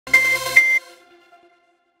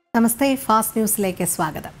നമസ്തേ fast ന്യൂസിലേക്ക്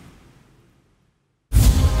സ്വാഗതം.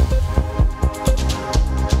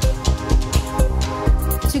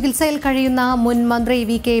 ചികിത്സയിൽ കഴിയുന്ന മുൻ മന്ത്രി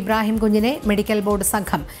വി.കെ. ഇബ്രാഹിം കുഞ്ഞിനെ മെഡിക്കൽ ബോർഡ്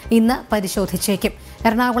സംഘം ഇന്ന് പരിശോധിച്ചേക്കും.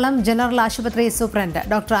 എറണാകുളം ജനറൽ ആശുപത്രി സൂപ്രണ്ട്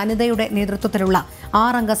ഡോക്ടർ അനിതയുടെ നേതൃത്വത്തിലുള്ള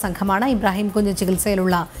 6 അംഗ സംഘമാണ് ഇബ്രാഹിം കുഞ്ഞ്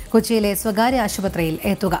ചികിത്സയിലുള്ള കൊച്ചിയിലെ സ്വകാര്യ ആശുപത്രിയിൽ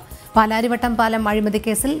എത്തുക. പാലാരിവട്ടം പാലം അഴിമതി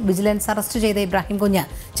കേസിൽ വിജിലൻസ് അറസ്റ്റ് ചെയ്ത ഇബ്രാഹിം കുഞ്ഞ്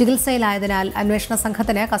ചികിത്സയിലായതിനാൽ അന്വേഷണ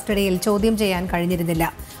സംഘത്തിന് കസ്റ്റഡിയിൽ ചോദ്യം ചെയ്യാൻ കഴിഞ്ഞിരുന്നില്ല.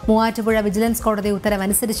 മൂവാറ്റുപുഴ വിജിലൻസ് കോടതി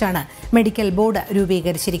ഉത്തരവനുസരിച്ചാണ് മെഡിക്കൽ ബോർഡ്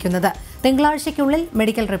രൂപീകരിച്ചിരിക്കുന്നത്. തിങ്കളാഴ്ചയ്ക്കുള്ളിൽ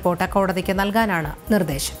മെഡിക്കൽ റിപ്പോർട്ട് കോടതിക്ക് നൽകാനാണ്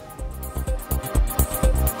നിർദ്ദേശം.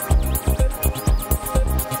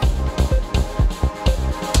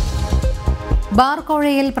 ബാർ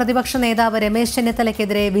കോഴയിൽ പ്രതിപക്ഷ നേതാവ് രമേശ്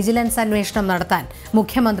ചെന്നിത്തലയ്ക്കെതിരെ വിജിലൻസ് അന്വേഷണം നടത്താൻ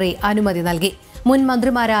മുഖ്യമന്ത്രി അനുമതി നൽകി. മുൻ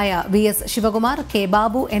മന്ത്രിമാരായ വി.എസ്. ശിവകുമാർ, കെ.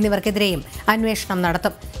 ബാബു എന്നിവർക്കെതിരെയും അന്വേഷണം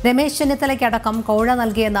നടത്തും. രമേശ് ചെന്നിത്തലയ്ക്കടക്കം കോഴ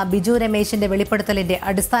നൽകിയെന്ന ബിജു രമേശിന്റെ വെളിപ്പെടുത്തലിന്റെ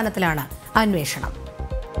അടിസ്ഥാനത്തിലാണ് അന്വേഷണം.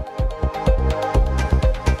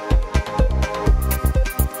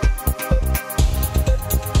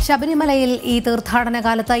 ശബരിമലയിൽ ഈ തീർത്ഥാടന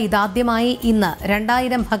കാലത്ത് ഇതാദ്യമായി ഇന്ന്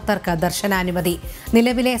 2000 ഭക്തർക്ക് ദർശനാനുമതി.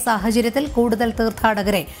 നിലവിലെ സാഹചര്യത്തിൽ കൂടുതൽ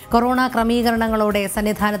തീർത്ഥാടകരെ കൊറോണ ക്രമീകരണങ്ങളോടെ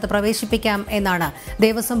സന്നിധാനത്ത് പ്രവേശിപ്പിക്കാം എന്നാണ്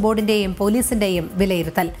ദേവസ്വം ബോർഡിന്റെയും പോലീസിന്റെയും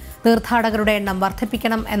വിലയിരുത്തൽ. തീർത്ഥാടകരുടെ എണ്ണം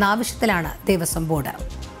വർദ്ധിപ്പിക്കണം എന്ന ആവശ്യത്തിലാണ് ദേവസ്വം ബോർഡ്.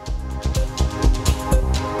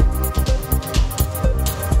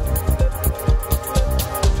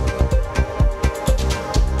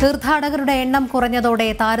 തീർത്ഥാടകരുടെ എണ്ണം കുറഞ്ഞതോടെ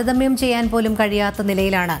താരതമ്യം ചെയ്യാൻ പോലും കഴിയാത്ത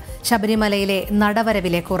നിലയിലാണ് ശബരിമലയിലെ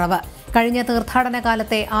നടവരവിലെ കുറവ്. കഴിഞ്ഞ തീർത്ഥാടന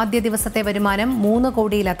കാലത്തെ ആദ്യ ദിവസത്തെ വരുമാനം 3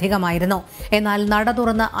 കോടിയിലധികമായിരുന്നു. എന്നാൽ നട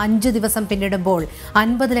തുറന്ന് 5 ദിവസം പിന്നിടുമ്പോൾ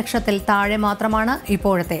 50 ലക്ഷത്തിൽ താഴെ മാത്രമാണ്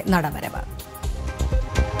ഇപ്പോഴത്തെ നടവരവ്.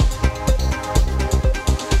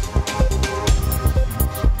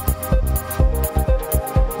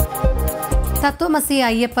 തത്വമസി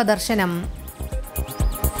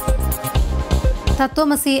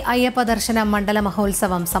അയ്യപ്പ ദർശനം മണ്ഡല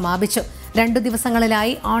മഹോത്സവം സമാപിച്ചു. 2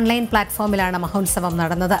 ദിവസങ്ങളിലായി ഓൺലൈൻ പ്ലാറ്റ്ഫോമിലാണ് മഹോത്സവം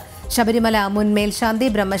നടന്നത്. ശബരിമല മുൻ മേൽശാന്തി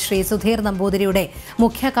ബ്രഹ്മശ്രീ സുധീർ നമ്പൂതിരിയുടെ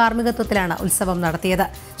മുഖ്യ കാർമ്മികത്വത്തിലാണ് ഉത്സവം നടത്തിയത്.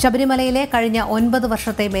 ശബരിമലയിലെ കഴിഞ്ഞ 9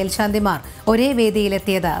 വർഷത്തെ മേൽശാന്തിമാർ ഒരേ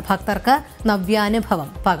വേദിയിലെത്തിയത് ഭക്തർക്ക്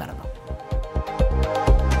നവ്യാനുഭവം പകർന്നു.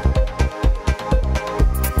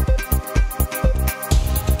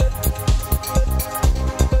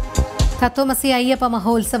 തത്വമസി അയ്യപ്പ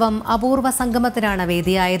മഹോത്സവം അപൂർവ സംഗമത്തിനാണ്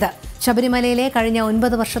വേദിയായത്. ശബരിമലയിലെ കഴിഞ്ഞ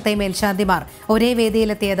 9 വർഷത്തെ മേൽശാന്തിമാർ ഒരേ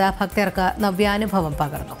വേദിയിലെത്തിയത് ഭക്തർക്ക് നവ്യാനുഭവം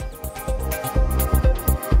പകർന്നു.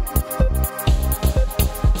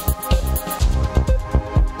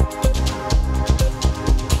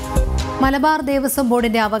 മലബാർ ദേവസ്വം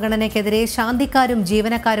ബോർഡിന്റെ അവഗണനയ്ക്കെതിരെ ശാന്തിക്കാരും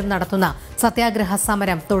ജീവനക്കാരും നടത്തുന്ന സത്യാഗ്രഹ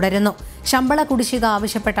സമരം തുടരുന്നു. ശമ്പള കുടിശ്ശിക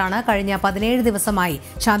ആവശ്യപ്പെട്ടാണ് കഴിഞ്ഞ 17 ദിവസമായി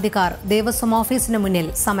ശാന്തിക്കാർ ദേവസ്വം ഓഫീസിന് മുന്നിൽ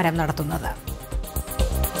സമരം നടത്തുന്നത്.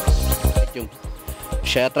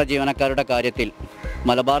 ക്ഷേത്ര ജീവനക്കാരുടെ കാര്യത്തിൽ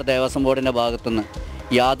മലബാർ ദേവസ്വം ബോർഡിന്റെ ഭാഗത്തുനിന്ന്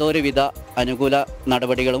യാതൊരുവിധ അനുകൂല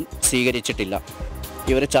നടപടികളും സ്വീകരിച്ചിട്ടില്ല.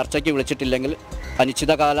 ഇവർ ചർച്ചയ്ക്ക് വിളിച്ചിട്ടില്ലെങ്കിൽ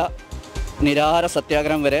അനിശ്ചിതകാല നിരാഹാര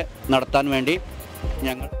സത്യാഗ്രഹം വരെ നടത്താൻ വേണ്ടി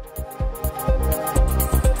ഞങ്ങൾ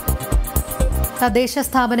തദ്ദേശ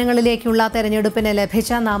സ്ഥാപനങ്ങളിലേക്കുള്ള തെരഞ്ഞെടുപ്പിന്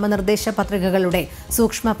ലഭിച്ച നാമനിർദ്ദേശ പത്രികകളുടെ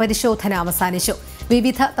സൂക്ഷ്മ പരിശോധന അവസാനിച്ചു.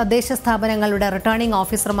 വിവിധ തദ്ദേശ സ്ഥാപനങ്ങളുടെ റിട്ടേണിംഗ്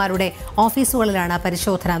ഓഫീസർമാരുടെ ഓഫീസുകളിലാണ്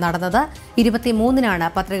പരിശോധന നടന്നത്. 23-നാണ്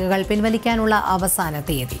പത്രികകൾ പിൻവലിക്കാനുള്ള അവസാന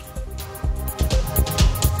തീയതി.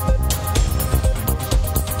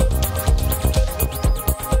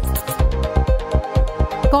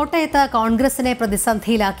 കോട്ടയത്ത് കോൺഗ്രസിനെ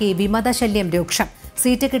പ്രതിസന്ധിയിലാക്കി വിമതശല്യം രൂക്ഷം.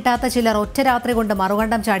 സീറ്റ് കിട്ടാത്ത ചിലർ ഒറ്റ രാത്രി കൊണ്ട്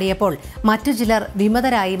മറുകണ്ഠം ചാടിയപ്പോൾ മറ്റു ചിലർ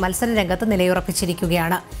വിമതരായി മത്സരരംഗത്ത്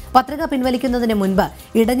നിലയുറപ്പിച്ചിരിക്കുകയാണ്. പത്രിക പിൻവലിക്കുന്നതിന് മുൻപ്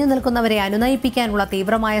ഇടഞ്ഞു നിൽക്കുന്നവരെ അനുനയിപ്പിക്കാനുള്ള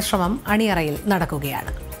തീവ്രമായ ശ്രമം അണിയറയിൽ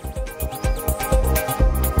നടക്കുകയാണ്.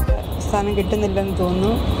 സ്ഥാനം കിട്ടുന്നില്ലെന്ന്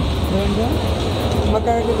തോന്നുന്നു. അതുകൊണ്ട്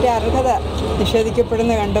നമുക്ക് കിട്ടിയ അർഹത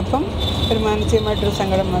നിഷേധിക്കപ്പെടുന്ന കണ്ടപ്പം ഒരു മാനസികമായിട്ടൊരു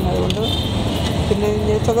സങ്കടം വന്നതുകൊണ്ട്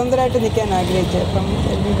പിന്നെ സ്വതന്ത്രമായിട്ട് നിൽക്കാൻ ആഗ്രഹിച്ചു. അപ്പം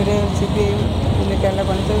ഇവര് CPI പിന്നെ കേരള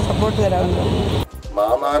കോൺഗ്രസ് സപ്പോർട്ട് തരാമെന്ന് തോന്നുന്നു.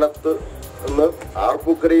 മാമാനത്ത് നിന്ന്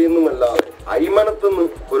ആർപ്പൂക്കരയിൽ നിന്നുമല്ലാതെ അയ്മനത്ത് നിന്ന്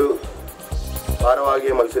ഒരു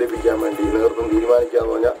ഭാരവാഹിയെ മത്സരിപ്പിക്കാൻ വേണ്ടി നേതൃത്വം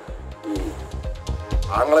തീരുമാനിക്കാന്ന് പറഞ്ഞാൽ ഈ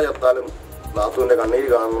ആങ്ങളെ ചത്താലും നാത്തുവിന്റെ കണ്ണീര്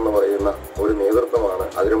കാണുമെന്ന് പറയുന്ന ഒരു നേതൃത്വമാണ്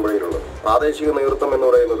അതിരമ്പുഴയിലുള്ളത്. പ്രാദേശിക നേതൃത്വം എന്ന്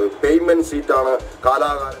പറയുന്നത് പേയ്മെന്റ് സീറ്റാണ്.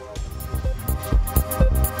 കാലാകാലം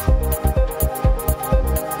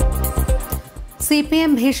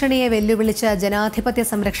CPM ഭീഷണിയെ വെല്ലുവിളിച്ച് ജനാധിപത്യ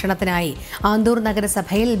സംരക്ഷണത്തിനായി ആന്തൂർ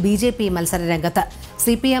നഗരസഭയിൽ BJP മത്സരരംഗത്ത്.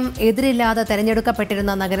 CPM എതിരില്ലാതെ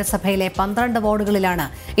തെരഞ്ഞെടുക്കപ്പെട്ടിരുന്ന നഗരസഭയിലെ 12 വാർഡുകളിലാണ്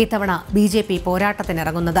ഇത്തവണ BJP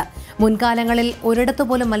പോരാട്ടത്തിനിറങ്ങുന്നത്. മുൻകാലങ്ങളിൽ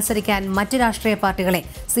ഒരിടത്തുപോലും മത്സരിക്കാൻ മറ്റ് രാഷ്ട്രീയ പാർട്ടികളെ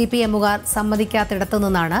CPMുകാർ സമ്മതിക്കാത്തിടത്തു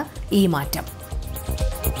നിന്നാണ് ഈ മാറ്റം.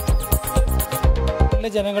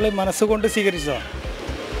 ജനങ്ങളെ മനസ്സുകൊണ്ട് സ്വീകരിച്ചതാണ്.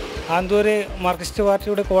 ആന്തൂര് മാർക്സിസ്റ്റ്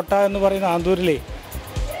പാർട്ടിയുടെ കോട്ട എന്ന് പറയുന്ന ആന്തൂരിലെ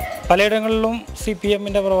പലയിടങ്ങളിലും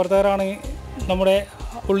CPMന്റെ പ്രവർത്തകരാണ് നമ്മുടെ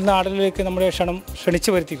ഉൾനാടിലേക്ക് നമ്മുടെ ക്ഷണിച്ചു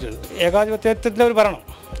വരുത്തിയിട്ടുള്ളത്. ഏകാധിപത്യത്തിൻ്റെ ഒരു ഭരണം,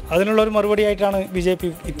 അതിനുള്ളൊരു മറുപടിയായിട്ടാണ്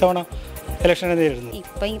BJP ഇത്തവണ ഇലക്ഷനെ നേരിടുന്നത്.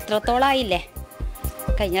 ഇപ്പം ഇത്രത്തോളം ആയില്ലേ,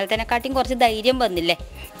 കഴിഞ്ഞതിനെക്കാട്ടിയും കുറച്ച് ധൈര്യം വന്നില്ലേ.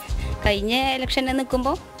 കഴിഞ്ഞ ഇലക്ഷനിൽ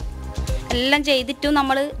നിൽക്കുമ്പോൾ എല്ലാം ചെയ്തിട്ടും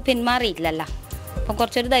നമ്മൾ പിന്മാറിയില്ലല്ലോ, അപ്പം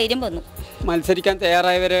കുറച്ചൊരു ധൈര്യം വന്നു. മത്സരിക്കാൻ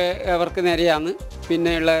തയ്യാറായവരെ അവർക്ക് നേരെയാണ്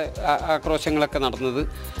പിന്നെയുള്ള ആക്രോശങ്ങളൊക്കെ നടന്നത്.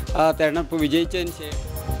 ആ തെരഞ്ഞെടുപ്പ് വിജയിച്ചതിന് ശേഷം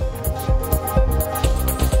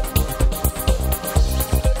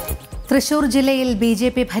തൃശൂർ ജില്ലയിൽ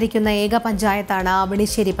BJP ഭരിക്കുന്ന ഏക പഞ്ചായത്താണ്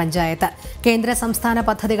അവണിശ്ശേരി പഞ്ചായത്ത്. കേന്ദ്ര സംസ്ഥാന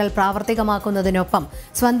പദ്ധതികൾ പ്രാവർത്തികമാക്കുന്നതിനൊപ്പം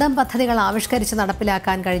സ്വന്തം പദ്ധതികൾ ആവിഷ്കരിച്ച്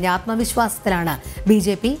നടപ്പിലാക്കാൻ കഴിഞ്ഞ ആത്മവിശ്വാസത്തിലാണ്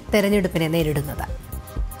BJP തെരഞ്ഞെടുപ്പിനെ നേരിടുന്നത്.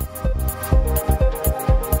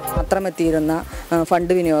 മാത്രമെത്തിയിരുന്ന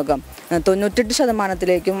ഫണ്ട് വിനിയോഗം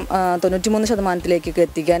 98%-ലേക്കും 93%-ലേക്കൊക്കെ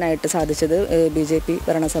എത്തിക്കാനായിട്ട് സാധിച്ചത് BJP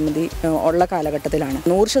ഭരണസമിതി ഉള്ള കാലഘട്ടത്തിലാണ്.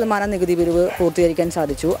 100% നികുതി പിരിവ് പൂർത്തീകരിക്കാൻ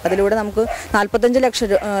സാധിച്ചു. അതിലൂടെ നമുക്ക് 45 ലക്ഷം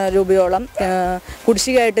രൂപയോളം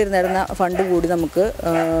കുടിശ്ശികയായിട്ടിരുന്നിരുന്ന ഫണ്ട് കൂടി നമുക്ക്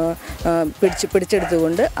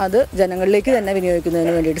പിടിച്ചെടുത്തുകൊണ്ട് അത് ജനങ്ങളിലേക്ക് തന്നെ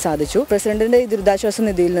വിനിയോഗിക്കുന്നതിന് വേണ്ടിയിട്ട് സാധിച്ചു. പ്രസിഡന്റിൻ്റെ ദുരിതാശ്വാസ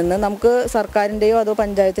നിധിയിൽ നിന്ന് നമുക്ക് സർക്കാരിൻ്റെയോ അതോ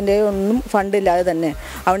പഞ്ചായത്തിൻ്റെയോ ഒന്നും ഫണ്ടില്ലാതെ തന്നെ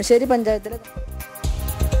അവണിശ്ശേരി പഞ്ചായത്തിൽ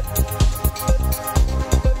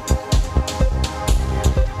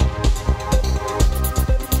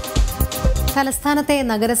തലസ്ഥാനത്തെ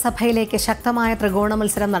നഗരസഭയിലേക്ക് ശക്തമായ ത്രികോണ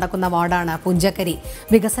മത്സരം നടക്കുന്ന വാർഡാണ് പുഞ്ചക്കരി.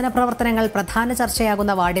 വികസന പ്രവർത്തനങ്ങൾ പ്രധാന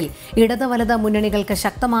ചർച്ചയാകുന്ന വാർഡിൽ ഇടത് വലത് മുന്നണികൾക്ക്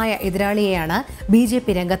ശക്തമായ എതിരാളിയെയാണ്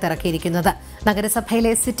BJP രംഗത്തിറക്കിയിരിക്കുന്നത്.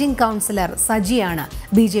 നഗരസഭയിലെ സിറ്റിംഗ് കൌൺസിലർ സജിയാണ്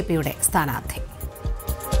BJPയുടെ സ്ഥാനാർത്ഥി.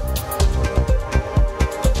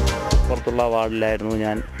 പുറത്തുള്ള വാർഡിലായിരുന്നു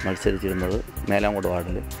ഞാൻ മത്സരിച്ചിരുന്നത്, മേലാങ്കോട്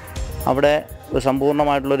വാർഡിൽ. അവിടെ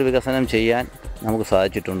സമ്പൂർണ്ണമായിട്ടുള്ളൊരു വികസനം ചെയ്യാൻ നമുക്ക്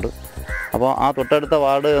സാധിച്ചിട്ടുണ്ട്. അപ്പോൾ ആ തൊട്ടടുത്ത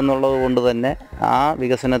വാർഡ് എന്നുള്ളത് കൊണ്ട് തന്നെ ആ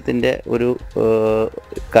വികസനത്തിൻ്റെ ഒരു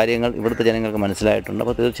കാര്യങ്ങൾ ഇവിടുത്തെ ജനങ്ങൾക്ക് മനസ്സിലായിട്ടുണ്ട്.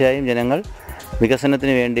 അപ്പോൾ തീർച്ചയായും ജനങ്ങൾ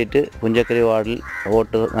വികസനത്തിന് വേണ്ടിയിട്ട് പുഞ്ചക്കരി വാർഡിൽ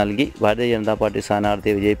വോട്ട് നൽകി ഭാരതീയ ജനതാ പാർട്ടി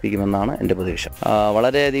സ്ഥാനാർത്ഥിയെ വിജയിപ്പിക്കുമെന്നാണ് എൻ്റെ പ്രതീക്ഷ.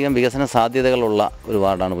 വളരെയധികം വികസന സാധ്യതകളുള്ള ഒരു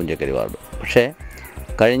വാർഡാണ് പുഞ്ചക്കരി വാർഡ്. പക്ഷേ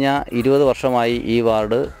കഴിഞ്ഞ 20 വർഷമായി ഈ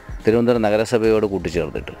വാർഡ് തിരുവനന്തപുരം നഗരസഭയോട്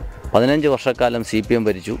കൂട്ടിച്ചേർത്തിട്ട് 15 വർഷക്കാലം CPM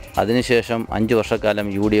ഭരിച്ചു. അതിനുശേഷം 5 വർഷക്കാലം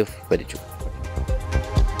UDF ഭരിച്ചു.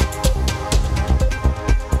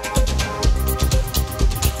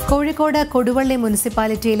 കോഴിക്കോട് കൊടുവള്ളി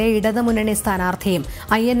മുനിസിപ്പാലിറ്റിയിലെ ഇടതുമുന്നണി സ്ഥാനാർത്ഥിയും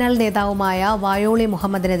INL നേതാവുമായ വായോളി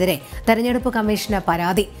മുഹമ്മദിനെതിരെ തെരഞ്ഞെടുപ്പ് കമ്മീഷന്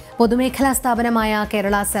പരാതി. പൊതുമേഖലാ സ്ഥാപനമായ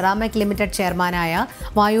കേരള സെറാമിക് ലിമിറ്റഡ് ചെയർമാനായ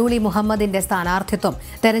വായോളി മുഹമ്മദിന്റെ സ്ഥാനാർത്ഥിത്വം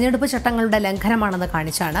തെരഞ്ഞെടുപ്പ് ചട്ടങ്ങളുടെ ലംഘനമാണെന്ന്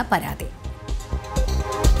കാണിച്ചാണ് പരാതി.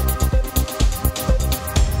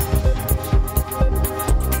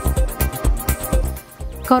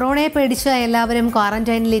 കൊറോണയെ പേടിച്ച് എല്ലാവരും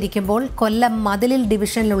ക്വാറന്റൈനിലിരിക്കുമ്പോൾ കൊല്ലം മതിലിൽ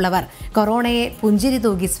ഡിവിഷനിലുള്ളവർ കൊറോണയെ പുഞ്ചിരി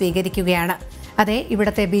തൂകി സ്വീകരിക്കുകയാണ്. അതെ,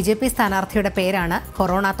 ഇവിടുത്തെ BJP സ്ഥാനാർത്ഥിയുടെ പേരാണ്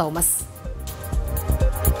കൊറോണ തോമസ്.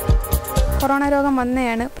 കൊറോണ രോഗം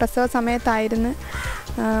വന്നതാണ്, പ്രസവ സമയത്തായിരുന്നു.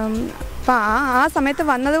 അപ്പോൾ ആ സമയത്ത്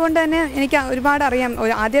വന്നതുകൊണ്ട് തന്നെ എനിക്ക് ഒരുപാട് അറിയാം.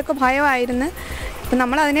 ആദ്യമൊക്കെ ഭയമായിരുന്നു. ഇപ്പം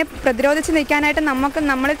നമ്മളതിനെ പ്രതിരോധിച്ച് നിൽക്കാനായിട്ട്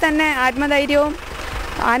നമ്മളിൽ തന്നെ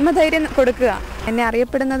ആത്മധൈര്യം കൊടുക്കുക. എന്നെ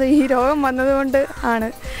അറിയപ്പെടുന്നത് ഈ രോഗം വന്നതുകൊണ്ട് ആണ്.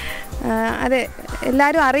 അതെ,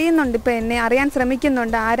 എല്ലാവരും അറിയുന്നുണ്ട്, ഇപ്പം എന്നെ അറിയാൻ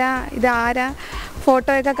ശ്രമിക്കുന്നുണ്ട്. ആരാ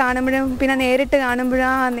ഫോട്ടോയൊക്കെ കാണുമ്പോഴും പിന്നെ നേരിട്ട്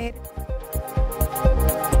കാണുമ്പോഴും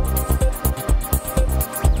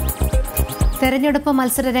തെരഞ്ഞെടുപ്പ്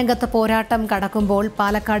മത്സരരംഗത്ത് പോരാട്ടം കടക്കുമ്പോൾ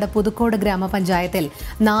പാലക്കാട് പുതുക്കോട് ഗ്രാമപഞ്ചായത്തിൽ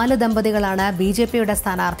 4 ദമ്പതികളാണ് BJPയുടെ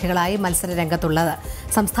സ്ഥാനാർത്ഥികളായി മത്സരരംഗത്തുള്ളത്.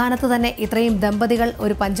 സംസ്ഥാനത്ത് തന്നെ ഇത്രയും ദമ്പതികൾ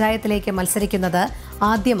ഒരു പഞ്ചായത്തിലേക്ക് മത്സരിക്കുന്നത്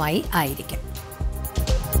ആദ്യമായി ആയിരിക്കും.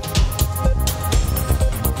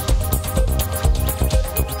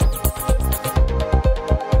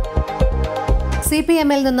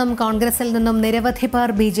 CPMൽ നിന്നും കോൺഗ്രസിൽ നിന്നും നിരവധി പേർ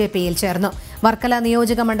BJPയിൽ ചേർന്നു. വർക്കല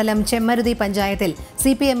നിയോജക മണ്ഡലം ചെമ്മരുതി പഞ്ചായത്തിൽ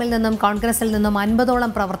CPMൽ നിന്നും കോൺഗ്രസിൽ നിന്നും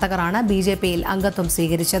 50ഓളം പ്രവർത്തകരാണ് BJPയിൽ അംഗത്വം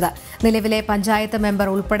സ്വീകരിച്ചത്. നിലവിലെ പഞ്ചായത്ത് മെമ്പർ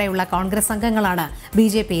ഉൾപ്പെടെയുള്ള കോൺഗ്രസ് അംഗങ്ങളാണ്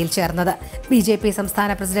BJPയിൽ ചേർന്നത്. BJP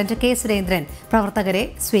സംസ്ഥാന പ്രസിഡന്റ് K. സുരേന്ദ്രൻ പ്രവർത്തകരെ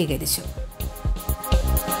സ്വീകരിച്ചു.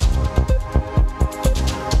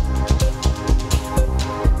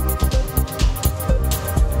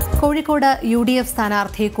 കോഴിക്കോട് UDF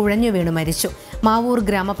സ്ഥാനാർത്ഥി കുഴഞ്ഞു വീണു മരിച്ചു. മാവൂർ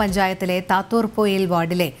ഗ്രാമപഞ്ചായത്തിലെ താത്തൂർപൊയിൽ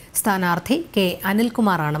വാർഡിലെ സ്ഥാനാർത്ഥി കെ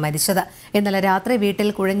അനിൽകുമാറാണ് മരിച്ചത്. ഇന്നലെ രാത്രി വീട്ടിൽ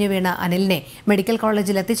കുഴഞ്ഞു വീണ അനിലിനെ മെഡിക്കൽ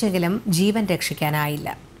കോളേജിൽ എത്തിച്ചെങ്കിലും ജീവൻ രക്ഷിക്കാനായില്ല.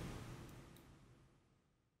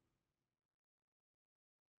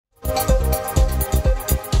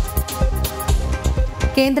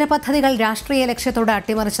 കേന്ദ്ര പദ്ധതികൾ രാഷ്ട്രീയ ലക്ഷ്യത്തോടെ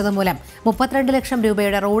അട്ടിമറിച്ചത് മൂലം 32 ലക്ഷം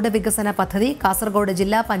രൂപയുടെ റോഡ് വികസന പദ്ധതി കാസർഗോഡ്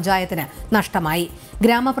ജില്ലാ പഞ്ചായത്തിന് നഷ്ടമായി.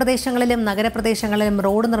 ഗ്രാമപ്രദേശങ്ങളിലും നഗരപ്രദേശങ്ങളിലും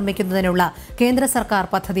റോഡ് നിർമ്മിക്കുന്നതിനുള്ള കേന്ദ്ര സർക്കാർ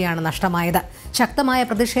പദ്ധതിയാണ് നഷ്ടമായത്. ശക്തമായ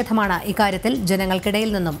പ്രതിഷേധമാണ് ഇക്കാര്യത്തിൽ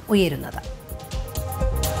ജനങ്ങൾക്കിടയിൽ നിന്നും ഉയരുന്നത്.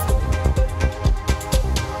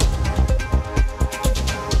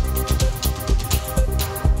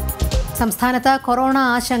 സംസ്ഥാനത്ത് കൊറോണ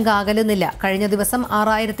ആശങ്ക അകലുന്നില്ല. കഴിഞ്ഞ ദിവസം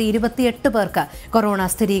 6028 പേർക്ക് കൊറോണ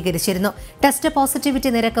സ്ഥിരീകരിച്ചിരുന്നു. ടെസ്റ്റ്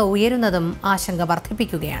പോസിറ്റിവിറ്റി നിരക്ക് ഉയരുന്നതും ആശങ്ക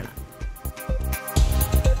വർദ്ധിപ്പിക്കുകയാണ്.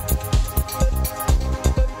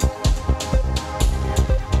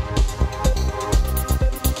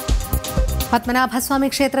 പത്മനാഭസ്വാമി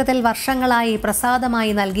ക്ഷേത്രത്തിൽ വർഷങ്ങളായി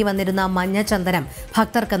പ്രസാദമായി നൽകി വന്നിരുന്ന മഞ്ഞച്ചന്ദനം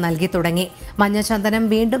ഭക്തർക്ക് നൽകി തുടങ്ങി. മഞ്ഞച്ചന്ദനം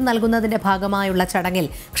വീണ്ടും നൽകുന്നതിന്റെ ഭാഗമായുള്ള ചടങ്ങിൽ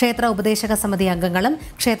ക്ഷേത്ര ഉപദേശക സമിതി അംഗങ്ങളും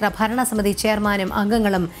ക്ഷേത്ര ഭരണസമിതി ചെയർമാനും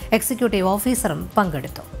അംഗങ്ങളും എക്സിക്യൂട്ടീവ് ഓഫീസറും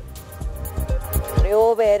പങ്കെടുത്തു. എത്രയോ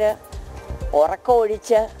പേര്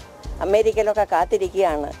ഉറക്കമൊഴിച്ച് അമേരിക്കയിലൊക്കെ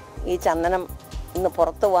കാത്തിരിക്കുകയാണ് ഈ ചന്ദനം ഇന്ന്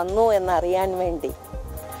പുറത്തു വന്നു എന്നറിയാൻ വേണ്ടി.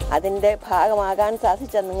 അതിൻ്റെ ഭാഗമാകാൻ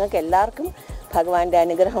സാധിച്ച നിങ്ങൾക്ക് എല്ലാവർക്കും ഭഗവാന്റെ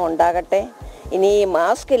അനുഗ്രഹം ഉണ്ടാകട്ടെ. ഇനി ഈ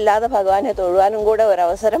മാസ്ക് ഇല്ലാതെ ഭഗവാനെ തൊഴുവാനും കൂടെ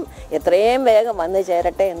ഒരവസരം എത്രയും വേഗം വന്നു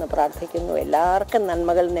ചേരട്ടെ എന്ന് പ്രാർത്ഥിക്കുന്നു. എല്ലാവർക്കും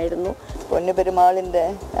നന്മകൾ നേരുന്നു. പൊന്നുപെരുമാളിൻ്റെ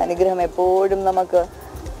അനുഗ്രഹം എപ്പോഴും നമുക്ക്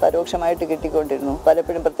പരോക്ഷമായിട്ട് കിട്ടിക്കൊണ്ടിരുന്നു,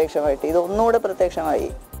 പലപ്പോഴും പ്രത്യക്ഷമായിട്ട്. ഇതൊന്നുകൂടെ പ്രത്യക്ഷമായി.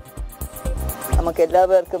 നമുക്ക്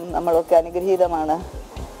എല്ലാവർക്കും നമ്മളൊക്കെ അനുഗ്രഹീതമാണ്.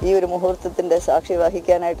 ഈ ഒരു മുഹൂർത്തത്തിൻ്റെ സാക്ഷി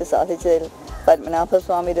വഹിക്കാനായിട്ട് സാധിച്ചതിൽ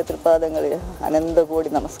പത്മനാഭസ്വാമിയുടെ തൃപ്പാദങ്ങളിൽ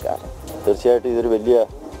അനന്തകോടി നമസ്കാരം. തീർച്ചയായിട്ടും ഇതൊരു വലിയ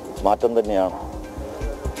മാറ്റം തന്നെയാണ്.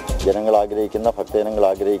 ജനങ്ങൾ ആഗ്രഹിക്കുന്ന, ഭക്തജനങ്ങൾ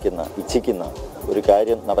ആഗ്രഹിക്കുന്ന, ഇച്ഛിക്കുന്ന ഒരു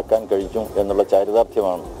കാര്യം നടക്കാൻ കഴിഞ്ഞു എന്നുള്ള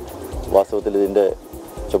ചാരിതാർത്ഥ്യമാണ് വാസ്തവത്തിൽ ഇതിൻ്റെ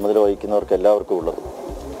ചുമതല വഹിക്കുന്നവർക്ക് എല്ലാവർക്കും ഉള്ളത്.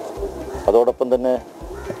 അതോടൊപ്പം തന്നെ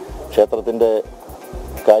ക്ഷേത്രത്തിൻ്റെ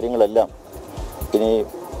കാര്യങ്ങളെല്ലാം ഇനി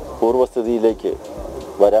പൂർവ്വസ്ഥിതിയിലേക്ക്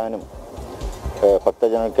വരാനും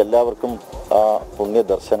ഭക്തജനങ്ങൾക്ക് എല്ലാവർക്കും ആ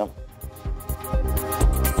പുണ്യദർശനം.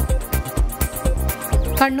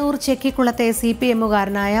 കണ്ണൂർ ചെക്കിക്കുളത്തെ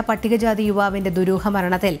CPM-കാരനായ പട്ടികജാതി യുവാവിന്റെ ദുരൂഹ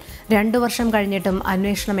മരണത്തിൽ 2 വർഷം കഴിഞ്ഞിട്ടും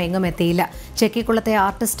അന്വേഷണം എങ്ങും എത്തിയില്ല. ചെക്കിക്കുളത്തെ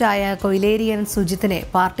ആർട്ടിസ്റ്റായ കൊയിലേരിയൻ സുജിത്തിനെ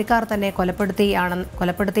പാർട്ടിക്കാർ തന്നെ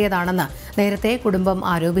കൊലപ്പെടുത്തിയതാണെന്ന് നേരത്തെ കുടുംബം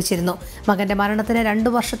ആരോപിച്ചിരുന്നു. മകന്റെ മരണത്തിന്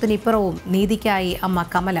 2 വർഷത്തിനിപ്പുറവും നീതിക്കായി അമ്മ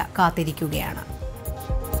കമല കാത്തിരിക്കുകയാണ്.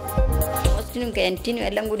 കിണറ്റിനും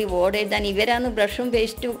എല്ലാം കൂടി ഓടെഴുതാൻ ഇവരാണ് ബ്രഷും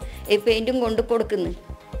പേസ്റ്റും പെയിന്റും കൊണ്ടു കൊടുക്കുന്നത്.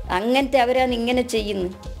 അങ്ങനത്തെ അവരാണ് ഇങ്ങനെ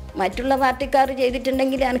ചെയ്യുന്നത്. മറ്റുള്ള പാർട്ടിക്കാർ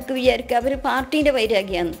ചെയ്തിട്ടുണ്ടെങ്കിൽ എനിക്ക് വിചാരിക്കും അവർ പാർട്ടീൻ്റെ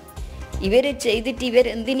വൈരാഗ്യമാണ്. ഇവർ ചെയ്തിട്ട്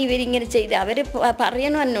ഇവരിങ്ങനെ ചെയ്ത് അവർ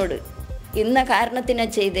പറയണം എന്നോട് ഇന്ന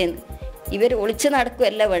കാരണത്തിനാണ് ചെയ്തതെന്ന്. ഇവർ ഒളിച്ചു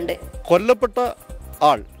നടക്കുകയല്ല വേണ്ടേ. കൊല്ലപ്പെട്ട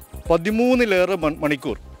ആൾ 13-ലേറെ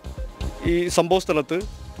മണിക്കൂർ ഈ സംഭവ സ്ഥലത്ത്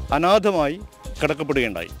അനാഥമായി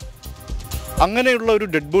കിടക്കപ്പെടുകയുണ്ടായി. അങ്ങനെയുള്ള ഒരു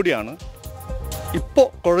ഡെഡ് ബോഡിയാണ് ഇപ്പോൾ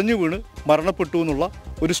കുഴഞ്ഞു വീണ് മരണപ്പെട്ടു എന്നുള്ള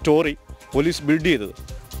ഒരു സ്റ്റോറി പോലീസ് ബിൽഡ് ചെയ്തത്.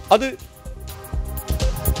 അത്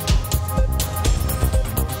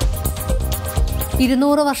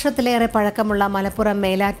 200 വർഷത്തിലേറെ പഴക്കമുള്ള മലപ്പുറം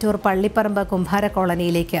മേലാറ്റൂർ പള്ളിപ്പറമ്പ് കുംഭാര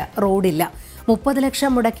കോളനിയിലേക്ക് റോഡില്ല. 30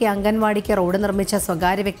 ലക്ഷം മുടക്കി അംഗൻവാടിക്ക് റോഡ് നിർമ്മിച്ച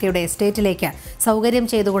സ്വകാര്യ വ്യക്തിയുടെ എസ്റ്റേറ്റിലേക്ക് സൗകര്യം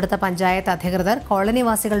ചെയ്തുകൊടുത്ത പഞ്ചായത്ത് അധികൃതർ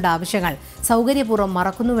കോളനിവാസികളുടെ ആവശ്യങ്ങൾ സൗകര്യപൂർവ്വം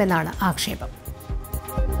മറക്കുന്നുവെന്നാണ് ആക്ഷേപം.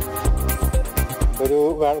 ഒരു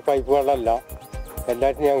പൈപ്പ് വെള്ളമല്ല,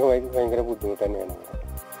 എല്ലാറ്റിനും ഞങ്ങൾക്ക് ഭയങ്കര ബുദ്ധിമുട്ട് തന്നെയാണ്.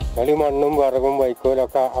 ഞങ്ങൾ മണ്ണും വിറകും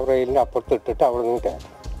വൈക്കോലൊക്കെ ആ റെയിലിൻ്റെ അപ്പുറത്ത് ഇട്ടിട്ട് അവിടെ നിന്ന്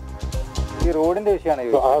കയറ്റും. ഈ റോഡിന്റെ വിഷയമാണ്.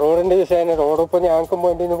 ആ റോഡിന്റെ വിഷയമാണ്. റോഡ് ഇപ്പോൾ ഞങ്ങൾക്ക്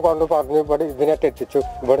വേണ്ടി കൊണ്ട് പറഞ്ഞു ഇവിടെ ഇതിനായിട്ട് എത്തിച്ചു.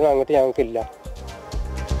 ഇവിടുന്ന് അങ്ങോട്ട് ഞങ്ങൾക്കില്ല.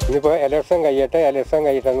 ഇനിയിപ്പോൾ ഇലക്ഷൻ കഴിയട്ടെ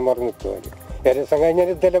എന്ന് പറഞ്ഞ് നിൽക്കുമല്ലോ. ഇലക്ഷൻ കഴിഞ്ഞാൽ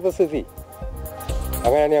ഇതല്ലേ സ്ഥിതി.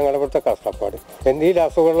 അങ്ങനെയാണ് ഞങ്ങളുടെ ഇവിടുത്തെ കഷ്ടപ്പാട്. എന്തെങ്കിലും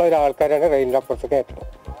അസുഖമുള്ള ഒരാൾക്കാരാണ് റെയിലിൻ്റെ അപ്പുറത്ത് കയറ്റണം.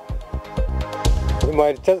 ഒരു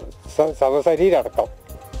മരിച്ച ശവശരീരടക്കം.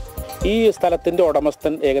 ഈ സ്ഥലത്തിൻ്റെ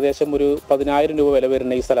ഉടമസ്ഥൻ ഏകദേശം ഒരു 10,000 രൂപ വില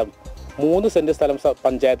വരുന്ന ഈ സ്ഥലം 3 സെൻറ്റ് സ്ഥലം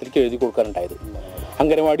പഞ്ചായത്തിലേക്ക് എഴുതി കൊടുക്കാനുണ്ടായത്.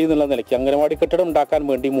 അംഗനവാടി എന്നുള്ള നിലയ്ക്ക് അംഗനവാടി കെട്ടിടം ഉണ്ടാക്കാൻ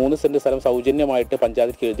വേണ്ടി 3 സെൻറ്റ് സ്ഥലം സൗജന്യമായിട്ട്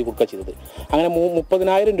പഞ്ചായത്തിലേക്ക് എഴുതി കൊടുക്കുക ചെയ്തത്. അങ്ങനെ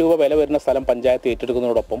 30,000 രൂപ വില വരുന്ന സ്ഥലം പഞ്ചായത്ത്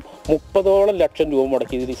ഏറ്റെടുക്കുന്നതോടൊപ്പം 30ഓളം ലക്ഷം രൂപ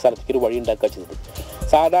മുടക്കി ഈ സ്ഥലത്തേക്ക് ഒരു വഴി ഉണ്ടാക്കുക ചെയ്തത്.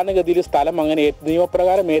 സാധാരണഗതിയിൽ സ്ഥലം അങ്ങനെ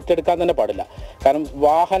നിയമപ്രകാരം ഏറ്റെടുക്കാൻ തന്നെ പാടില്ല. കാരണം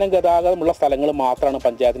വാഹന ഗതാഗതമുള്ള സ്ഥലങ്ങൾ മാത്രമാണ്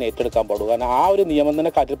പഞ്ചായത്തിന് ഏറ്റെടുക്കാൻ പാടുള്ളൂ. കാരണം ആ ഒരു നിയമം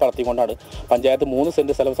തന്നെ കാറ്റിൽ പറത്തിക്കൊണ്ടാണ് പഞ്ചായത്ത് 3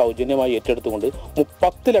 സെൻറ്റ് സ്ഥലം സൗജന്യമായി ഏറ്റെടുത്തുകൊണ്ട്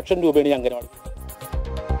 30 ലക്ഷം രൂപയാണ് ഈ അംഗനവാടി.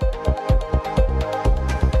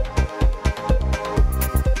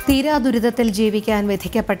 തീരാ ദുരിതത്തിൽ ജീവിക്കാൻ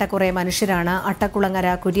വിധിക്കപ്പെട്ട കുറെ മനുഷ്യരാണ് അട്ടക്കുളങ്ങര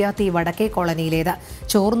കുര്യാത്തി വടക്കേ കോളനിയിലേത്.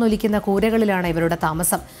 ചോർന്നൊലിക്കുന്ന കൂരകളിലാണ് ഇവരുടെ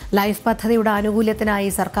താമസം. ലൈഫ് പദ്ധതിയുടെ ആനുകൂല്യത്തിനായി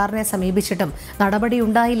സർക്കാരിനെ സമീപിച്ചിട്ടും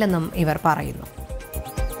നടപടിയുണ്ടായില്ലെന്നും ഇവർ പറയുന്നു.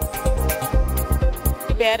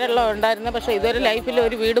 പേരെല്ലാം ഉണ്ടായിരുന്നു, പക്ഷേ ഇതുവരെ ലൈഫിൽ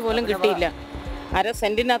ഒരു വീട് പോലും കിട്ടിയില്ല. 1/2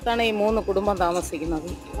 സെന്റിനകത്താണ് ഈ 3 കുടുംബം താമസിക്കുന്നത്.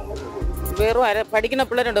 വെറും പഠിക്കുന്ന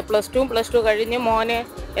പിള്ളേരുണ്ട്, +2 കഴിഞ്ഞ് മോനെ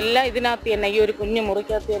എല്ലാം ഇതിനകത്ത് തന്നെ, ഈ ഒരു കുഞ്ഞു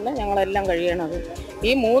മുറിക്കകത്ത് തന്നെ ഞങ്ങളെല്ലാം കഴിയണത്.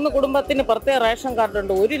 ഈ 3 കുടുംബത്തിന് പ്രത്യേക റേഷൻ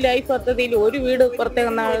കാർഡുണ്ട്. ഒരു ലൈഫ് പദ്ധതിയിൽ ഒരു വീട്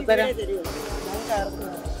പ്രത്യേകം തരാം.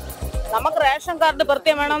 നമുക്ക് റേഷൻ കാർഡ്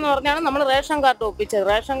പ്രത്യേകം വേണമെന്ന് പറഞ്ഞാണ് നമ്മൾ റേഷൻ കാർഡ് ഒപ്പിച്ചത്.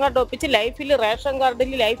 റേഷൻ കാർഡ് ഒപ്പിച്ച് ലൈഫിൽ റേഷൻ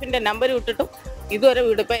കാർഡിൽ ലൈഫിൻ്റെ നമ്പർ ഇട്ടിട്ടും ഇതുവരെ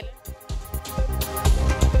വീട് ഇപ്പം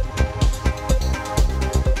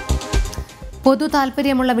പൊതു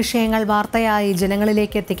താൽപര്യമുള്ള വിഷയങ്ങൾ വാർത്തയായി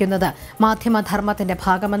ജനങ്ങളിലേക്ക് എത്തിക്കുന്നത് മാധ്യമധർമ്മത്തിന്റെ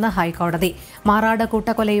ഭാഗമെന്ന് ഹൈക്കോടതി. മാറാട്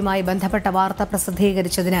കൂട്ടക്കൊലയുമായി ബന്ധപ്പെട്ട വാർത്ത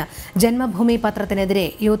പ്രസിദ്ധീകരിച്ചതിന് ജന്മഭൂമി പത്രത്തിനെതിരെ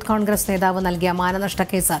യൂത്ത് കോൺഗ്രസ് നേതാവ് നൽകിയ മാനനഷ്ട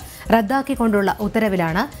കേസ് റദ്ദാക്കിക്കൊണ്ടുള്ള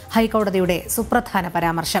ഉത്തരവിലാണ് ഹൈക്കോടതിയുടെ സുപ്രധാന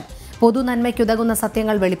പരാമർശം. പൊതുനന്മയ്ക്കുതകുന്ന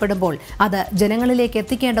സത്യങ്ങൾ വെളിപ്പെടുമ്പോൾ അത് ജനങ്ങളിലേക്ക്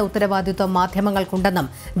എത്തിക്കേണ്ട ഉത്തരവാദിത്വം മാധ്യമങ്ങൾക്കുണ്ടെന്നും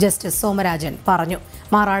ജസ്റ്റിസ് സോമരാജൻ പറഞ്ഞു.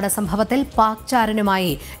 മാറാട് സംഭവത്തിൽ പാക്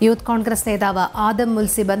ചാരനുമായി യൂത്ത് കോൺഗ്രസ് നേതാവ് ആദം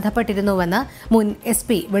മുൽസി ബന്ധപ്പെട്ടിരുന്നുവെന്ന് മുൻ SP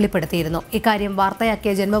വെളിപ്പെടുത്തിയിരുന്നു. ഇക്കാര്യം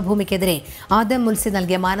വാർത്തയാക്കിയ ജന്മഭൂമിക്കെതിരെ ആദം മുൽസി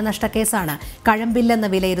നൽകിയ മാനനഷ്ട കേസാണ് കഴമ്പില്ലെന്ന്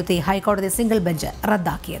വിലയിരുത്തി ഹൈക്കോടതി സിംഗിൾ ബെഞ്ച്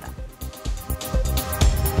റദ്ദാക്കിയത്.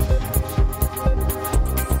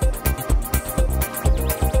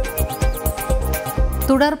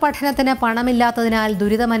 തുടർ പഠനത്തിന് പണമില്ലാത്തതിനാൽ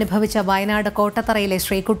ദുരിതമനുഭവിച്ച വയനാട് കോട്ടത്തറയിലെ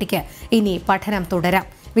ശ്രീകുട്ടിക്ക് ഇനി പഠനം തുടരാം.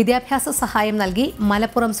 വിദ്യാഭ്യാസ സഹായം നൽകി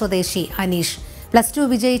മലപ്പുറം സ്വദേശി അനീഷ്. +2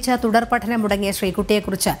 വിജയിച്ച തുടർ പഠനം മുടങ്ങിയ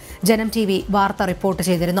ശ്രീകുട്ടിയെക്കുറിച്ച് ജനം TV വാർത്ത റിപ്പോർട്ട്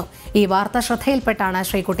ചെയ്തിരുന്നു. ഈ വാർത്ത ശ്രദ്ധയിൽപ്പെട്ടാണ്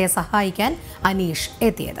ശ്രീകുട്ടിയെ സഹായിക്കാൻ അനീഷ്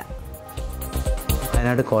എത്തിയത്.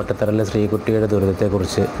 വയനാട് കോട്ടത്തറയിലെ ശ്രീകുട്ടിയുടെ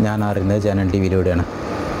ദുരിതത്തെക്കുറിച്ച് ഞാൻ അറിയുന്നത് ജനം TVയിലൂടെയാണ്.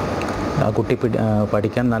 ആ കുട്ടി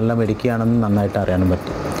പഠിക്കാൻ നല്ല മിടുക്കിയാണെന്ന് നന്നായിട്ട് അറിയാനും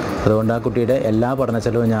പറ്റി. അതുകൊണ്ട് ആ കുട്ടിയുടെ എല്ലാ പഠന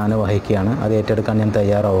ചെലവും ഞാൻ വഹിക്കുകയാണ്. അത് ഏറ്റെടുക്കാൻ ഞാൻ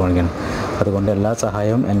തയ്യാറാവുകയാണ്. അതുകൊണ്ട് എല്ലാ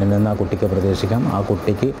സഹായവും എന്നിൽ നിന്ന് ആ കുട്ടിക്ക് പ്രതീക്ഷിക്കാം. ആ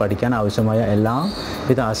കുട്ടിക്ക് പഠിക്കാൻ ആവശ്യമായ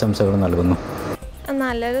എല്ലാവിധ ആശംസകളും നൽകുന്നു.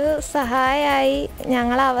 നല്ലൊരു സഹായമായി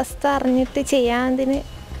ഞങ്ങളെ അവസ്ഥ അറിഞ്ഞിട്ട് ചെയ്യാതിന്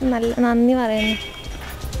നല്ല നന്ദി പറയുന്നു.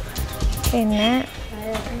 പിന്നെ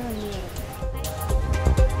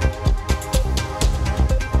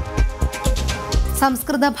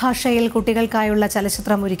സംസ്കൃത ഭാഷയിൽ കുട്ടികൾക്കായുള്ള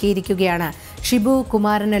ചലച്ചിത്രം ഒരുക്കിയിരിക്കുകയാണ് ഷിബു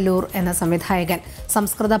കുമാരനല്ലൂർ എന്ന സംവിധായകൻ.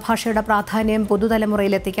 സംസ്കൃത ഭാഷയുടെ പ്രാധാന്യം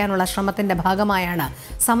പുതുതലമുറയിൽ എത്തിക്കാനുള്ള ശ്രമത്തിന്റെ ഭാഗമായാണ്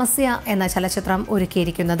സമസ്യ എന്ന ചലച്ചിത്രം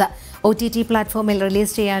ഒരുക്കിയിരിക്കുന്നത്. OTT പ്ലാറ്റ്ഫോമിൽ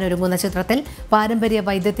റിലീസ് ചെയ്യാനൊരുങ്ങുന്ന ചിത്രത്തിൽ പാരമ്പര്യ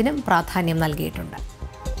വൈദ്യത്തിനും പ്രാധാന്യം നൽകിയിട്ടുണ്ട്.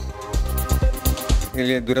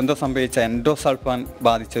 ദുരന്തം സംഭവിച്ച എൻഡോസൾഫാൻ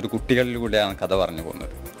ബാധിച്ച ഒരു കുട്ടികളിലൂടെയാണ് കഥ പറഞ്ഞു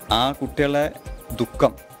പോകുന്നത്. ആ കുട്ടികളെ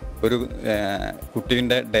ദുഃഖം ഒരു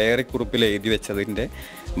കുട്ടീൻ്റെ ഡയറി കുറിപ്പിൽ എഴുതി വെച്ചതിൻ്റെ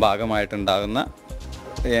ഭാഗമായിട്ടുണ്ടാകുന്ന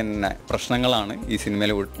പ്രശ്നങ്ങളാണ് ഈ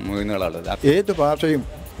സിനിമയിൽ മുഴുവനുള്ളത്. ഏത് ഭാഷയും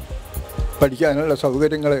പഠിക്കാനുള്ള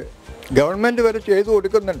സൗകര്യങ്ങൾ ഗവൺമെൻറ് വരെ ചെയ്തു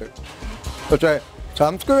കൊടുക്കുന്നുണ്ട്. പക്ഷേ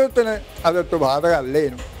സംസ്കൃതത്തിന് അതൊട്ട്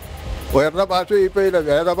ബാധകമല്ലേനും. ഉയർന്ന ഭാഷ ഇപ്പോൾ ഇല്ല,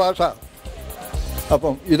 വേദഭാഷ.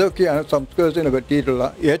 അപ്പം ഇതൊക്കെയാണ് സംസ്കൃതത്തിന് പറ്റിയിട്ടുള്ള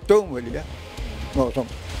ഏറ്റവും വലിയ മോശം.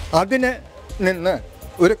 അതിന് നിന്ന്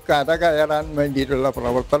ഒരു കഥ കയറാൻ വേണ്ടിയിട്ടുള്ള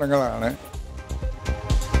പ്രവർത്തനങ്ങളാണ്.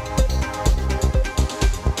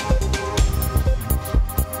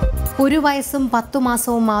 ഒരു വയസ്സും 10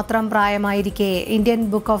 മാസവും മാത്രം പ്രായമായിരിക്കെ ഇന്ത്യൻ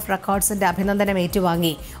ബുക്ക് ഓഫ് റെക്കോർഡ്സിന്റെ അഭിനന്ദനം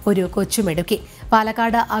ഏറ്റുവാങ്ങി ഒരു കൊച്ചുമിടുക്കി.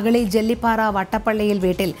 പാലക്കാട് അഗളി ജല്ലിപ്പാറ വട്ടപ്പള്ളിയിൽ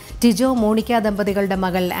വീട്ടിൽ ടിജോ മോണിക്ക ദമ്പതികളുടെ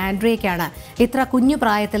മകൾ ആൻഡ്രിയയ്ക്കാണ് ഇത്ര കുഞ്ഞു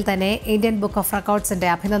പ്രായത്തിൽ തന്നെ ഇന്ത്യൻ ബുക്ക് ഓഫ് റെക്കോർഡ്സിന്റെ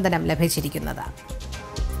അഭിനന്ദനം ലഭിച്ചിരിക്കുന്നത്.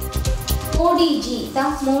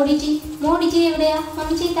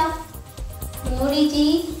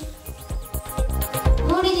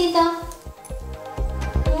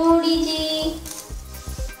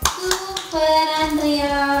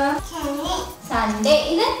 സൺഡേ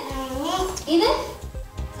ഇത്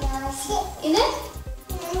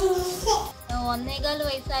 1.25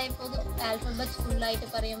 വയസ്സായപ്പോൾ ആൽഫബറ്റ്സ് ഫുള്ളായിട്ട്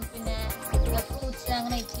പറയും. പിന്നെ ഫ്രൂട്ട്സ്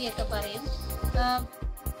അങ്ങനെ ഇത്തിരിയൊക്കെ പറയും.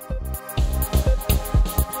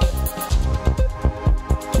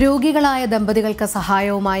 രോഗികളായ ദമ്പതികൾക്ക്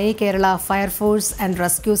സഹായവുമായി Kerala fire force and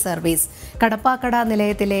rescue service. Kadappakada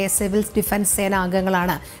നിലയത്തിലെ civil defence സേന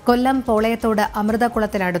അംഗങ്ങളാണ് കൊല്ലം പോളയത്തോട്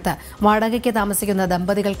അമൃതകുളത്തിനടുത്ത് വാടകയ്ക്ക് താമസിക്കുന്ന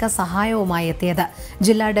ദമ്പതികൾക്ക് സഹായവുമായി എത്തിയത്.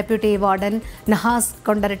 ജില്ലാ ഡെപ്യൂട്ടി വാർഡൻ നഹാസ്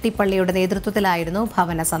കൊണ്ടരട്ടിപ്പള്ളിയുടെ നേതൃത്വത്തിലായിരുന്നു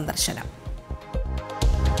ഭവന സന്ദർശനം.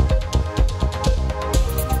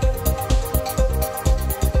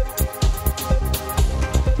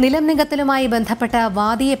 നിലം നികത്തലുമായി ബന്ധപ്പെട്ട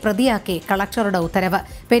വാദിയെ പ്രതിയാക്കി കളക്ടറുടെ ഉത്തരവ്.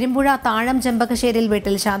 പെരുമ്പുഴ താഴം ചെമ്പകശ്ശേരിൽ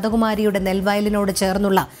വീട്ടിൽ ശാന്തകുമാരിയുടെ നെൽവയലിനോട്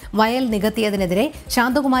ചേർന്നുള്ള വയൽ നികത്തിയതിനെതിരെ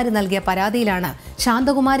ശാന്തകുമാരി നൽകിയ പരാതിയിലാണ്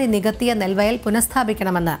ശാന്തകുമാരി നികത്തിയ നെൽവയൽ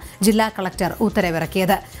പുനഃസ്ഥാപിക്കണമെന്ന് ജില്ലാ കളക്ടർ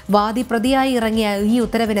ഉത്തരവിറക്കിയത്. വാദി പ്രതിയായി ഇറങ്ങിയ ഈ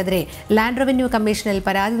ഉത്തരവിനെതിരെ ലാൻഡ് റവന്യൂ കമ്മീഷനിൽ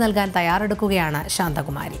പരാതി നൽകാൻ തയ്യാറെടുക്കുകയാണ്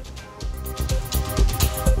ശാന്തകുമാരി.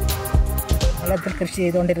 വെള്ളത്തിൽ കൃഷി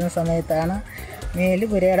ചെയ്തുകൊണ്ടിരുന്ന സമയത്താണ് മേല്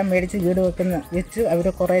പുരയിടം മേടിച്ച് വീട് വെച്ച് അവർ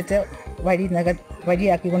കുറേശ്ശെ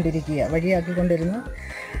വഴിയാക്കിക്കൊണ്ടിരുന്നു.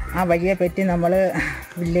 ആ വഴിയെപ്പറ്റി നമ്മൾ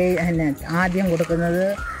ആദ്യം കൊടുക്കുന്നത്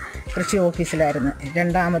കൃഷി ഓഫീസിലായിരുന്നു.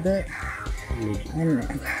 രണ്ടാമത്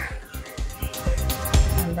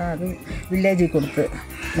വില്ലേജിൽ കൊടുത്ത്,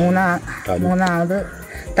 മൂന്നാമത്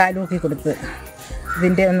താലൂക്കിൽ കൊടുത്ത്.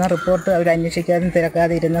 ഇതിൻ്റെ ഒന്നും റിപ്പോർട്ട് അവർ അന്വേഷിക്കാതെ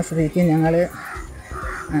തിരക്കാതെ ഇരുന്ന സ്ഥിതിക്ക് ഞങ്ങൾ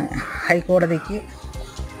ഹൈക്കോടതിക്ക്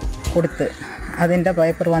കൊടുത്ത്. അതിൻ്റെ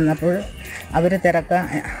പേപ്പർ വന്നപ്പോൾ അവർ തിരക്കാൻ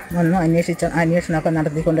വന്നു, അന്വേഷണമൊക്കെ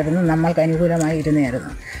നടത്തിക്കൊണ്ടിരുന്നു. നമ്മൾക്ക് അനുകൂലമായി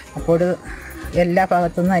ഇരുന്നായിരുന്നു. അപ്പോൾ എല്ലാ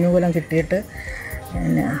ഭാഗത്തുനിന്നും അനുകൂലം കിട്ടിയിട്ട്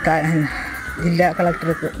ജില്ലാ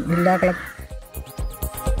കളക്ടർ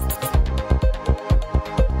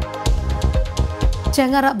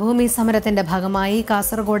ചെങ്ങറ ഭൂമി സമരത്തിന്റെ ഭാഗമായി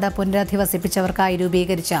കാസർഗോഡ് പുനരധിവസിപ്പിച്ചവർക്കായി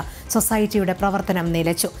രൂപീകരിച്ച സൊസൈറ്റിയുടെ പ്രവർത്തനം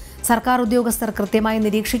നിലച്ചു. സർക്കാർ ഉദ്യോഗസ്ഥർ കൃത്യമായി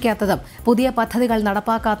നിരീക്ഷിക്കാത്തതും പുതിയ പദ്ധതികൾ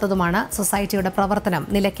നടപ്പാക്കാത്തതുമാണ് സൊസൈറ്റിയുടെ പ്രവർത്തനം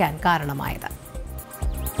നിലയ്ക്കാൻ കാരണമായത്.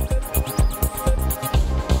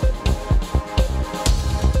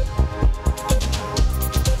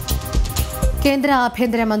 കേന്ദ്ര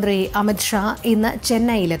ആഭ്യന്തരമന്ത്രി അമിത്ഷാ ഇന്ന്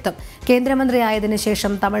ചെന്നൈയിലെത്തും. കേന്ദ്രമന്ത്രിയായതിനു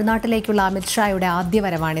ശേഷം തമിഴ്നാട്ടിലേക്കുള്ള അമിത്ഷായുടെ ആദ്യ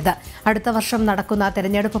വരവാണിത്. അടുത്ത വർഷം നടക്കുന്ന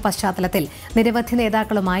തെരഞ്ഞെടുപ്പ് പശ്ചാത്തലത്തിൽ നിരവധി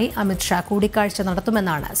നേതാക്കളുമായി അമിത്ഷാ കൂടിക്കാഴ്ച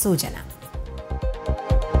നടത്തുമെന്നാണ് സൂചന.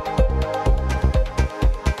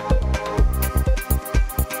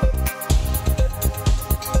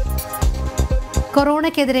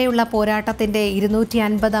 കൊറോണയ്ക്കെതിരെയുള്ള പോരാട്ടത്തിന്റെ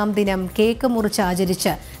 250-ാം ദിനം കേക്ക് മുറിച്ച്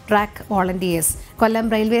ആചരിച്ച് ട്രാക്ക് വോളണ്ടിയേഴ്സ്. കൊല്ലം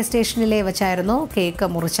റെയിൽവേ സ്റ്റേഷനിലെ വച്ചായിരുന്നു കേക്ക്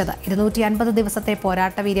മുറിച്ചത്. 250 ദിവസത്തെ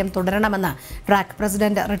പോരാട്ടവീര്യം തുടരണമെന്ന് track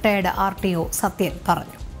president retired RTO Sathyan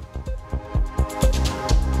പറഞ്ഞു.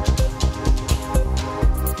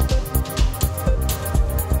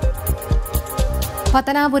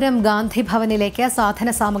 പത്തനാപുരം ഗാന്ധി ഭവനിലേക്ക് സാധന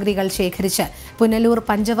സാമഗ്രികൾ ശേഖരിച്ച് പുനലൂർ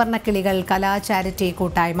പഞ്ചവർണ്ണ കിളികൾ കലാ ചാരിറ്റി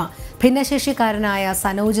കൂട്ടായ്മ. ഭിന്നശേഷിക്കാരനായ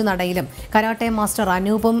സനോജ് നടയിലും കരാട്ടെ മാസ്റ്റർ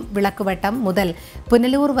അനൂപും വിളക്കുവെട്ടം മുതൽ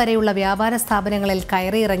പുനലൂർ വരെയുള്ള വ്യാപാര സ്ഥാപനങ്ങളിൽ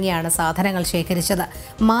കയറിയിറങ്ങിയാണ് സാധനങ്ങൾ ശേഖരിച്ചത്.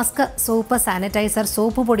 മാസ്ക്, സോപ്പ്, സാനിറ്റൈസർ,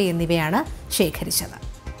 സോപ്പ് പൊടി എന്നിവയാണ് ശേഖരിച്ചത്.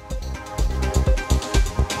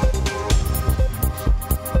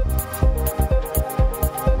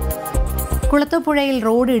 കുളത്തുപുഴയിൽ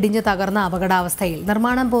റോഡ് ഇടിഞ്ഞ് തകർന്ന അപകടാവസ്ഥയിൽ.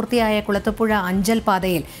 നിർമ്മാണം പൂർത്തിയായ കുളത്തുപുഴ അഞ്ചൽ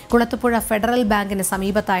പാതയിൽ കുളത്തുപുഴ ഫെഡറൽ ബാങ്കിന്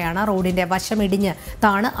സമീപത്തായാണ് റോഡിന്റെ വശമിടിഞ്ഞ്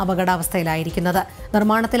താണ് അപകടാവസ്ഥയിലായിരിക്കുന്നത്.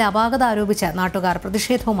 നിർമ്മാണത്തിൽ അപാകത ആരോപിച്ച് നാട്ടുകാർ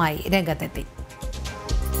പ്രതിഷേധവുമായി രംഗത്തെത്തി.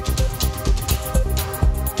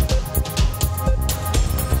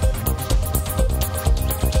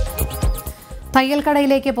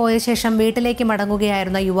 തയ്യൽക്കടയിലേക്ക് പോയ ശേഷം വീട്ടിലേക്ക്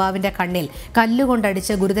മടങ്ങുകയായിരുന്ന യുവാവിന്റെ കണ്ണിൽ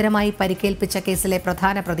കല്ലുകൊണ്ടടിച്ച് ഗുരുതരമായി പരിക്കേൽപ്പിച്ച കേസിലെ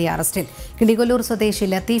പ്രധാന പ്രതി അറസ്റ്റിൽ. കിളികൊല്ലൂർ സ്വദേശി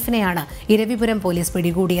ലത്തീഫിനെയാണ് ഇരവിപുരം പോലീസ്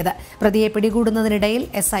പിടികൂടിയത്. പ്രതിയെ പിടികൂടുന്നതിനിടയിൽ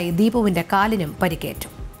SI ദീപുവിന്റെ കാലിനും പരിക്കേറ്റു.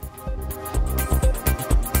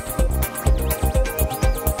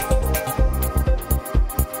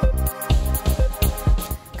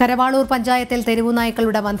 കരവാളൂർ പഞ്ചായത്തിൽ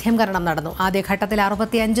തെരുവുനായ്ക്കളുടെ വന്ധ്യംകരണം നടന്നു. ആദ്യഘട്ടത്തിൽ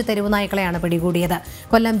 65 തെരുവുനായ്ക്കളെയാണ് പിടികൂടിയത്.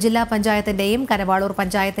 കൊല്ലം ജില്ലാ പഞ്ചായത്തിന്റെയും കരവാളൂർ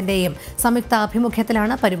പഞ്ചായത്തിന്റെയും സംയുക്ത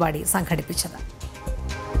ആഭിമുഖ്യത്തിലാണ് പരിപാടി സംഘടിപ്പിച്ചത്.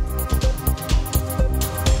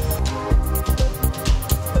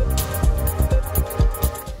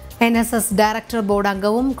 NSS ഡയറക്ടർ ബോർഡ്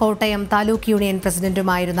അംഗവും കോട്ടയം താലൂക്ക് യൂണിയൻ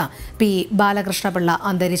പ്രസിഡന്റുമായിരുന്ന P. ബാലകൃഷ്ണപിള്ള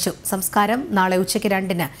അന്തരിച്ചു. സംസ്കാരം നാളെ ഉച്ചയ്ക്ക്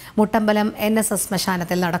 2-ന് മുട്ടമ്പലം NSS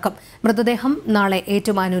ശ്മശാനത്തിൽ നടക്കും. മൃതദേഹം നാളെ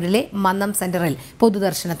ഏറ്റുമാനൂരിലെ മന്നം സെന്ററിൽ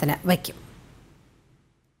പൊതുദർശനത്തിന് വയ്ക്കും.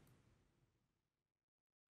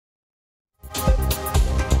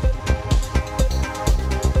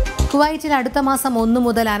 കുവൈറ്റിൽ അടുത്ത മാസം 1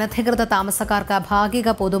 മുതൽ അനധികൃത താമസക്കാർക്ക് ഭാഗിക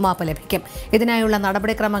പൊതുമാപ്പ് ലഭിക്കും. ഇതിനായുള്ള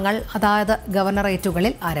നടപടിക്രമങ്ങൾ അതായത്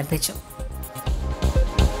ഗവർണറേറ്റുകളിൽ ആരംഭിച്ചു.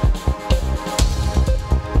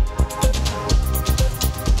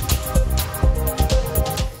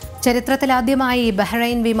 ചരിത്രത്തിലാദ്യമായി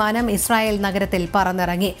ബഹ്റൈൻ വിമാനം ഇസ്രായേൽ നഗരത്തിൽ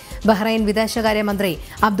പറന്നിറങ്ങി. ബഹ്റൈൻ വിദേശകാര്യമന്ത്രി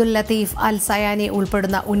അബ്ദുൽ ലത്തീഫ് അൽ സയാനി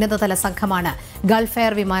ഉൾപ്പെടുന്ന ഉന്നതതല സംഘമാണ് ഗൾഫ്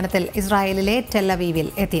എയർ വിമാനത്തിൽ ഇസ്രായേലിലെ ടെല്ലവീവിൽ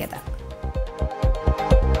എത്തിയത്.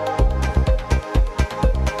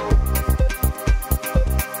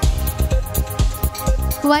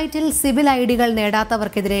 കുവൈറ്റിൽ സിവിൽ ഐഡികൾ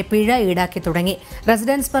നേടാത്തവർക്കെതിരെ പിഴ ഈടാക്കി തുടങ്ങി.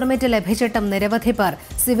 റെസിഡൻസ് പെർമിറ്റ് ലഭിച്ചിട്ടും നിരവധി പേർ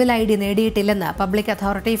civil ID നേടിയിട്ടില്ലെന്ന് public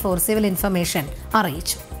authority four civil information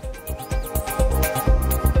അറിയിച്ചു.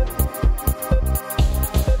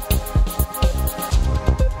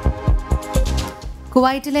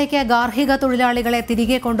 കുവൈറ്റിലേക്ക് ഗാർഹിക തൊഴിലാളികളെ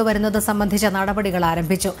തിരികെ കൊണ്ടുവരുന്നത് സംബന്ധിച്ച നടപടികൾ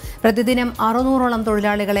ആരംഭിച്ചു. പ്രതിദിനം 600ഓളം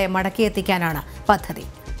തൊഴിലാളികളെ മടക്കിയെത്തിക്കാനാണ് പദ്ധതി.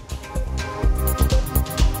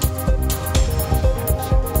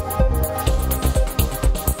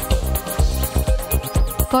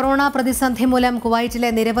 കൊറോണ പ്രതിസന്ധി മൂലം കുവൈറ്റിലെ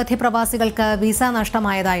നിരവധി പ്രവാസികൾക്ക് വിസ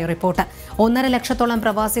നഷ്ടമായതായി റിപ്പോർട്ട്. 1.5 ലക്ഷത്തോളം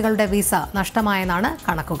പ്രവാസികളുടെ വിസ നഷ്ടമായെന്നാണ്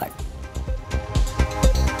കണക്കുകൾ.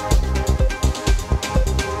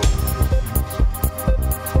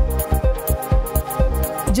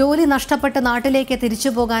 ജോലി നഷ്ടപ്പെട്ട് നാട്ടിലേക്ക്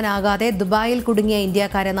തിരിച്ചുപോകാനാകാതെ ദുബായിൽ കുടുങ്ങിയ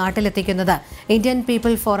ഇന്ത്യക്കാരെ നാട്ടിലെത്തിക്കുന്നത് ഇന്ത്യൻ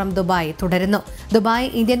പീപ്പിൾ ഫോറം ദുബായ് തുടരുന്നു. ദുബായ്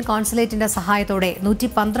ഇന്ത്യൻ കോൺസുലേറ്റിന്റെ സഹായത്തോടെ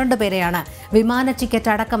 112 പേരെയാണ് വിമാന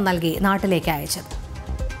ടിക്കറ്റ് അടക്കം നൽകി നാട്ടിലേക്ക് അയച്ചത്.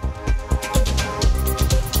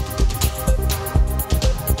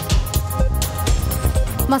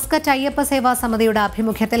 മസ്കറ്റ് അയ്യപ്പ സേവാ സമിതിയുടെ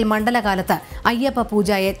ആഭിമുഖ്യത്തിൽ മണ്ഡലകാലത്ത് അയ്യപ്പ പൂജ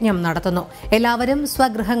യജ്ഞം നടത്തുന്നു. എല്ലാവരും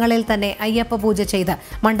സ്വഗൃഹങ്ങളിൽ തന്നെ അയ്യപ്പ പൂജ ചെയ്ത്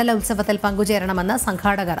മണ്ഡല ഉത്സവത്തിൽ പങ്കുചേരണമെന്ന്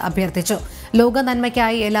സംഘാടകർ അഭ്യർത്ഥിച്ചു. ലോക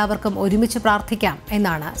നന്മയ്ക്കായി എല്ലാവർക്കും ഒരുമിച്ച് പ്രാർത്ഥിക്കാം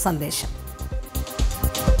എന്നാണ് സന്ദേശം.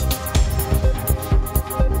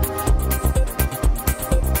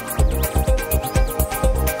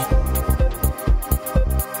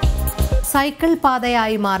 സൈക്കിൾ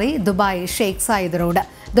പാതയായി മാറി Dubai Sheikh Zayed road.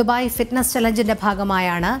 Dubai fitness ചലഞ്ചിന്റെ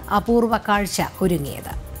ഭാഗമായാണ് അപൂർവ കാഴ്ച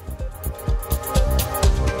ഒരുങ്ങിയത്.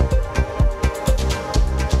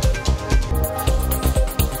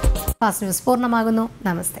 ഫാസ്റ്റ് ന്യൂസ് പൂർണ്ണമാകുന്നു.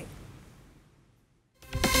 നമസ്തേ.